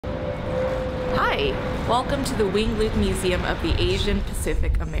Hi, welcome to the Wing Luke Museum of the Asian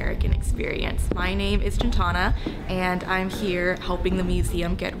Pacific American Experience. My name is Chintana, and I'm here helping the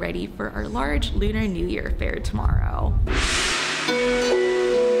museum get ready for our large Lunar New Year fair tomorrow.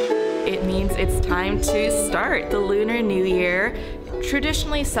 It means it's time to start the Lunar New Year,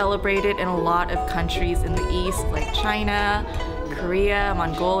 traditionally celebrated in a lot of countries in the East like China, Korea,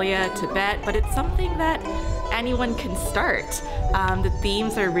 Mongolia, Tibet, but it's something that anyone can start. The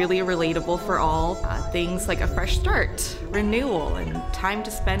themes are really relatable for all. Things like a fresh start, renewal, and time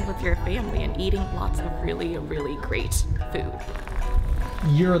to spend with your family and eating lots of really great food.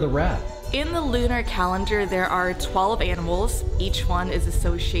 Year of the Rat. In the lunar calendar, there are 12 animals. Each one is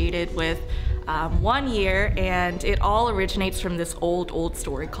associated with 1 year, and it all originates from this old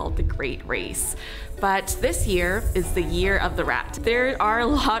story called the Great Race. But this year is the year of the rat. There are a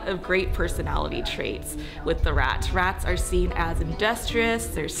lot of great personality traits with the rat. Rats are seen as industrious,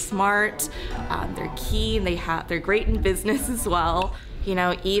 they're smart, they're keen, they're great in business as well. You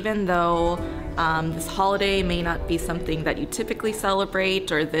know, even though this holiday may not be something that you typically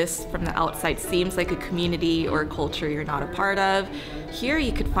celebrate, or this from the outside seems like a community or a culture you're not a part of, here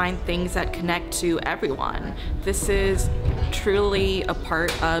you could find things that connect to everyone. This is truly a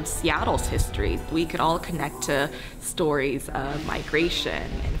part of Seattle's history. We could all connect to stories of migration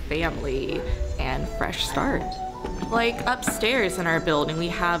and family and fresh start. Like upstairs in our building, we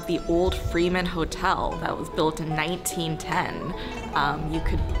have the old Freeman Hotel that was built in 1910. You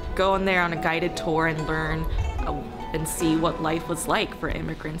could go in there on a guided tour and learn and see what life was like for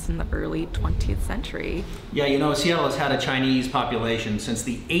immigrants in the early 20th century. Yeah, you know, Seattle has had a Chinese population since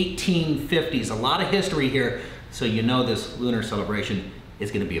the 1850s. A lot of history here, so you know this lunar celebration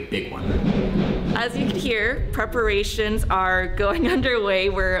is going to be a big one. As you can hear, preparations are going underway.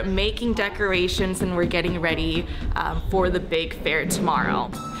 We're making decorations and we're getting ready for the big fair tomorrow.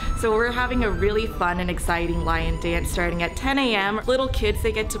 So we're having a really fun and exciting lion dance starting at 10 a.m. Little kids,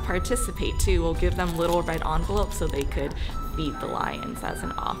 they get to participate too. We'll give them little red envelopes so they could feed the lions as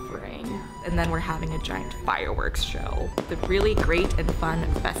an offering. And then we're having a giant fireworks show. The really great and fun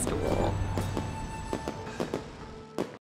festival.